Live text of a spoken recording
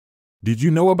Did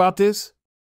you know about this?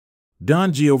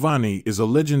 Don Giovanni is a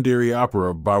legendary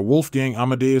opera by Wolfgang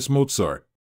Amadeus Mozart.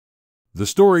 The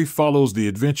story follows the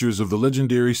adventures of the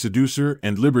legendary seducer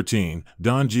and libertine,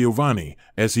 Don Giovanni,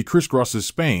 as he crisscrosses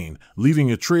Spain,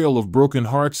 leaving a trail of broken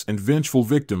hearts and vengeful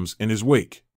victims in his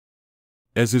wake.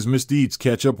 As his misdeeds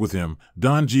catch up with him,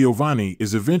 Don Giovanni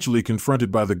is eventually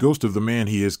confronted by the ghost of the man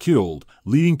he has killed,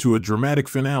 leading to a dramatic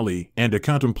finale and a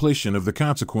contemplation of the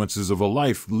consequences of a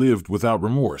life lived without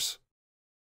remorse.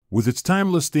 With its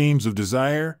timeless themes of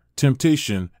desire,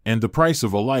 temptation, and the price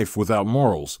of a life without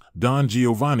morals, Don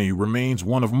Giovanni remains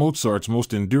one of Mozart's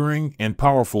most enduring and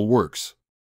powerful works.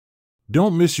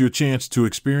 Don't miss your chance to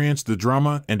experience the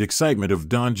drama and excitement of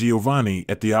Don Giovanni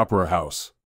at the Opera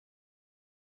House.